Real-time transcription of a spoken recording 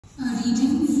A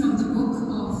reading from the book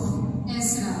of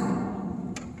Ezra.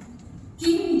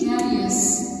 King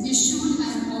Darius issued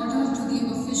an order to the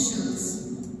officials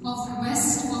of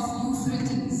west of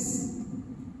Euphrates.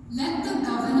 Let the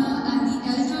governor and the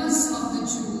elders of the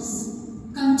Jews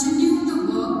continue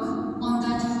the work on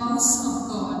that house of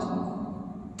God.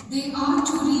 They are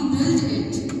to rebuild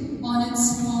it on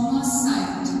its former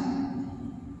site.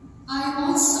 I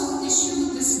also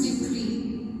issue this decree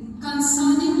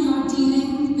concerning your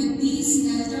dealing with these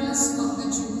elders of the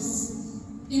Jews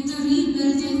in the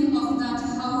rebuilding of that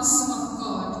house of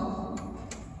God.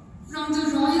 From the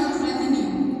royal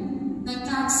revenue, the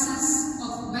taxes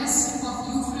of west of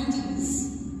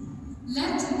Euphrates,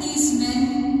 let these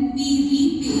men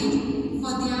be repaid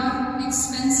for their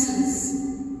expenses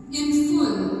in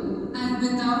full and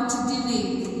without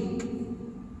delay.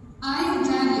 I,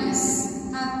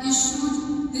 Darius, have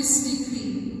issued this decree.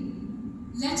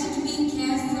 Let it be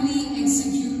carefully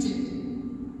executed.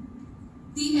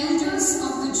 The elders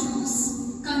of the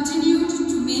Jews continued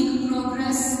to make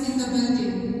progress in the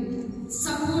building,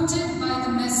 supported by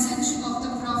the message of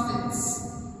the prophets,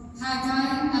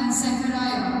 Haggai and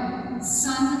Zechariah,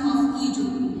 son of Iddo.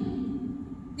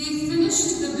 They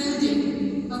finished the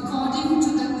building according to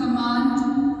the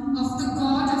command of the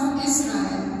God of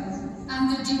Israel and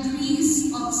the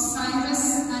decrees of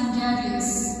Cyrus and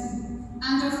Darius,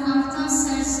 and of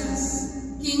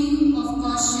Artaxerxes, king of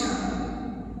Persia.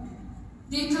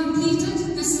 They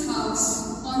completed this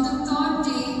house on the 3rd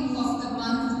day of the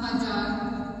month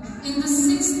Adar, in the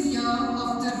 6th year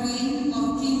of the reign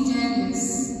of King Darius.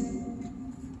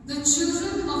 The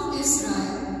children of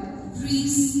Israel,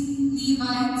 priests,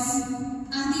 Levites,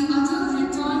 and the other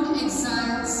returned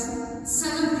exiles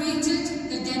celebrated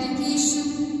the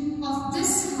dedication of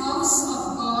this house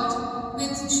of God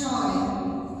with joy.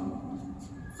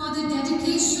 For the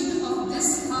dedication of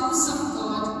this house of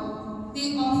God,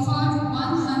 they offered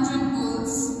 100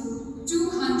 bulls,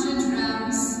 200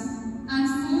 rams, and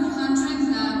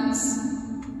 400 lambs,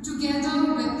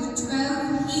 together with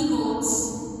 12 he-goats,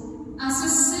 as a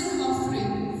sin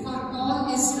offering for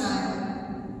all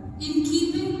Israel, in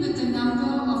keeping with the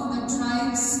number of the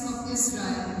tribes of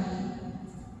Israel.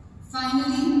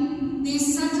 Finally, they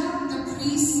set up the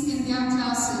priests in their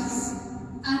classes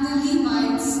and the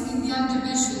Levites in their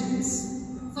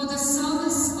divisions for the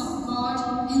service of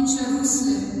God in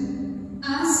Jerusalem,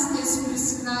 as is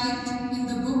prescribed in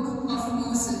the book of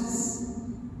Moses.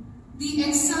 The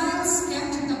exiles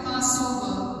kept the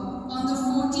Passover on the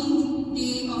 14th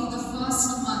day of the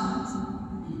 1st month.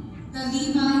 The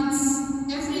Levites,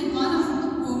 every one of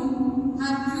whom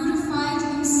had purified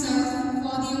himself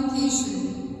for the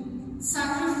occasion,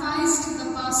 sacrificed the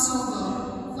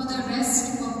Passover for the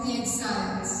rest of the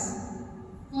exiles,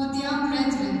 for their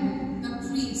brethren, the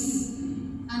priests,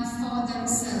 and for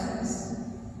themselves.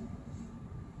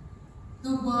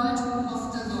 The word of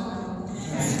the Lord.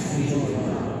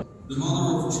 The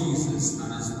mother of Jesus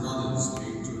and his brothers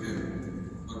came to him,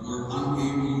 but were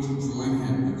unable to join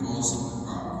him because of the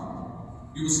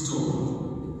crowd. He was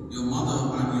told, "Your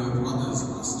mother and your brothers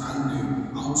are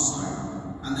standing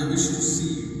outside, and they wish to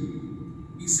see you."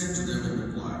 He said to them in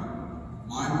reply,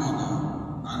 "My mother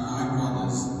and my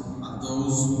brothers are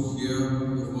those who hear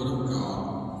the word of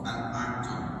God and act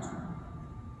on it."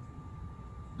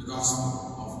 The Gospel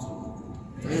of the Lord.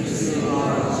 Praise the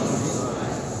Lord Jesus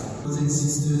Christ. Brothers and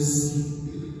sisters,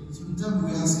 sometimes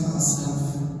we ask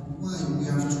ourselves why we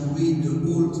have to read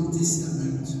the Old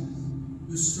Testament,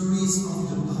 the stories of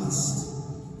the past.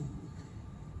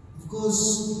 Of course,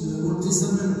 the Old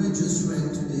Testament we just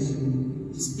read today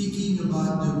is speaking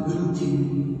about the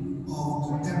building of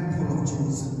the Temple of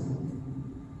Jerusalem.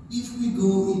 If we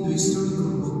go in the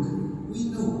historical book, we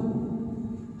know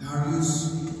Darius,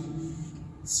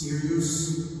 Cyrus,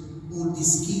 all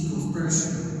this king of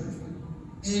Persia,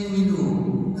 and we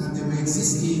know that they were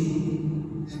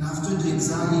existing, and after the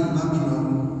exile in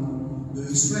Babylon, the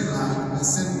Israelites were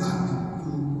sent back to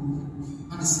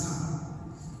Palestine.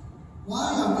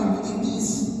 Why are we reading this?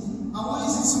 And why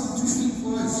is it so interesting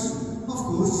for us? Of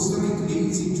course, historically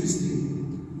it's interesting.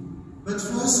 But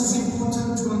for us it's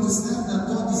important to understand that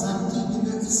God is active in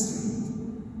the history.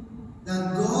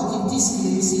 That God in this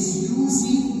case is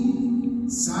using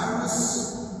Cyrus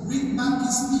to bring back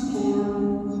his people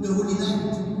to the Holy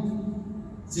Land.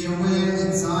 They were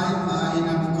exiled by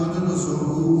Nabucodonosor,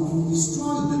 who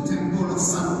destroyed the Temple of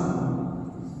Solomon.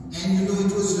 And you know,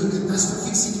 it was a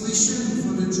catastrophic situation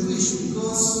for the Jewish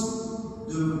because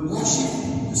the worship,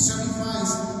 the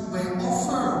sacrifice were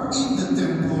offered in the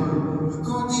temple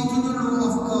according to the law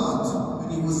of God.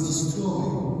 When it was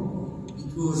destroyed,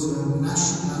 it was a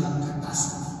national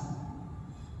catastrophe.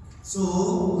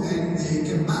 So and they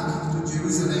came back to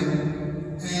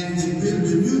Jerusalem and they built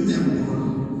a new temple,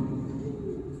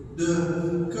 the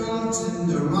cult and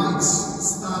the rites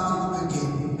started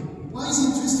again. Why is it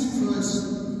interesting for us?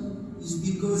 It's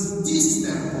because this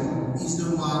temple is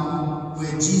the one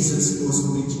where Jesus was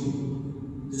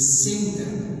preaching, the same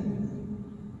temple.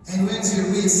 And when they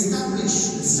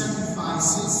re-established the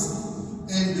sacrifices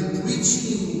and the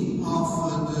preaching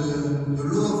of the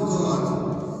law of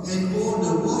God and all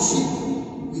the worship,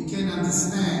 we can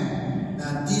understand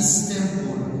that this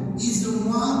temple is the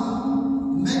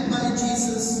one made by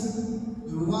Jesus,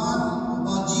 the one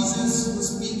about Jesus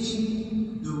was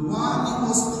speaking, the one he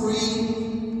was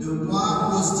praying, the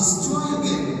one was destroyed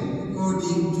again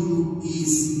according to his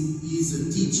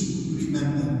teaching.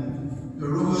 Remember, the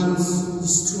Romans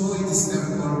destroyed this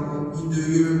temple in the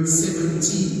year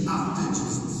 70 after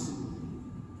Jesus.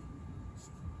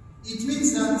 It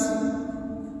means that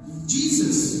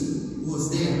Jesus was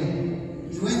there.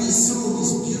 And when he saw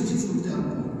this beautiful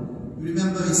temple,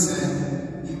 remember he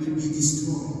said it will be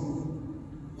destroyed.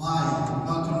 Why?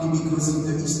 Not only because of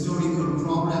the historical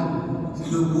problem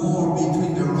and the war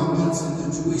between the Romans and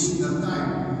the Jewish at that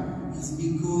time, it's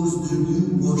because the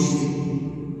new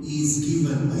worship is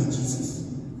given by Jesus.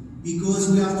 Because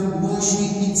we have to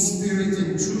worship in spirit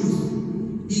and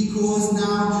truth. Because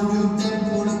now the new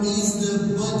temple is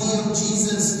the body of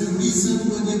Jesus, the risen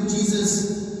body of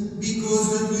Jesus. Because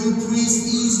the new priest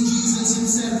is Jesus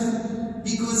himself.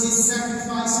 Because his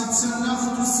sacrifice is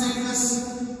enough to save us.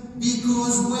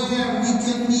 Because where we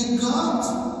can meet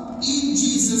God? In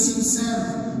Jesus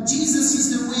himself. Jesus is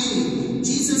the way.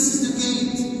 Jesus is the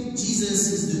gate.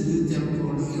 Jesus is the new temple.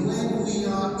 And when we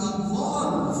are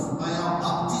involved by our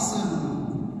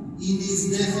baptism in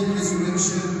his death and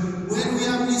resurrection, when we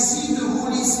have received the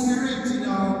Holy Spirit in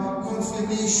our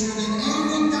confirmation, and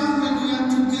every time when we are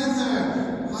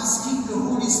together, asking the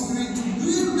Holy Spirit to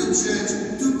build the church,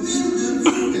 to build the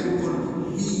new temple,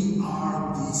 we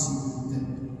are this new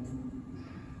temple.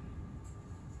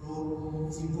 So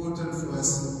it's important for us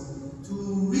to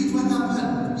read what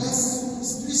happened. Yes,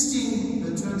 it's twisting,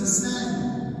 but to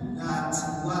understand that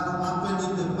what happened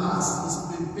in the past is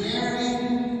preparing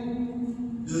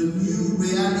the new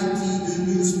reality, the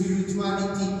new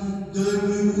spirituality, the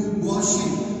new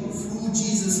worship through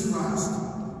Jesus Christ.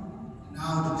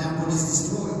 Now the temple is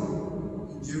destroyed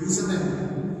in Jerusalem.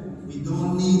 We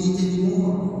don't need it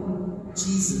anymore.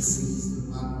 Jesus is the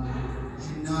one.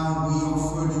 And now we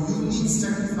offer the unique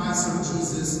sacrifice of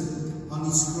Jesus on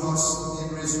his cross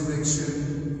and resurrection.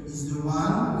 Is the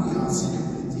one we are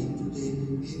celebrating.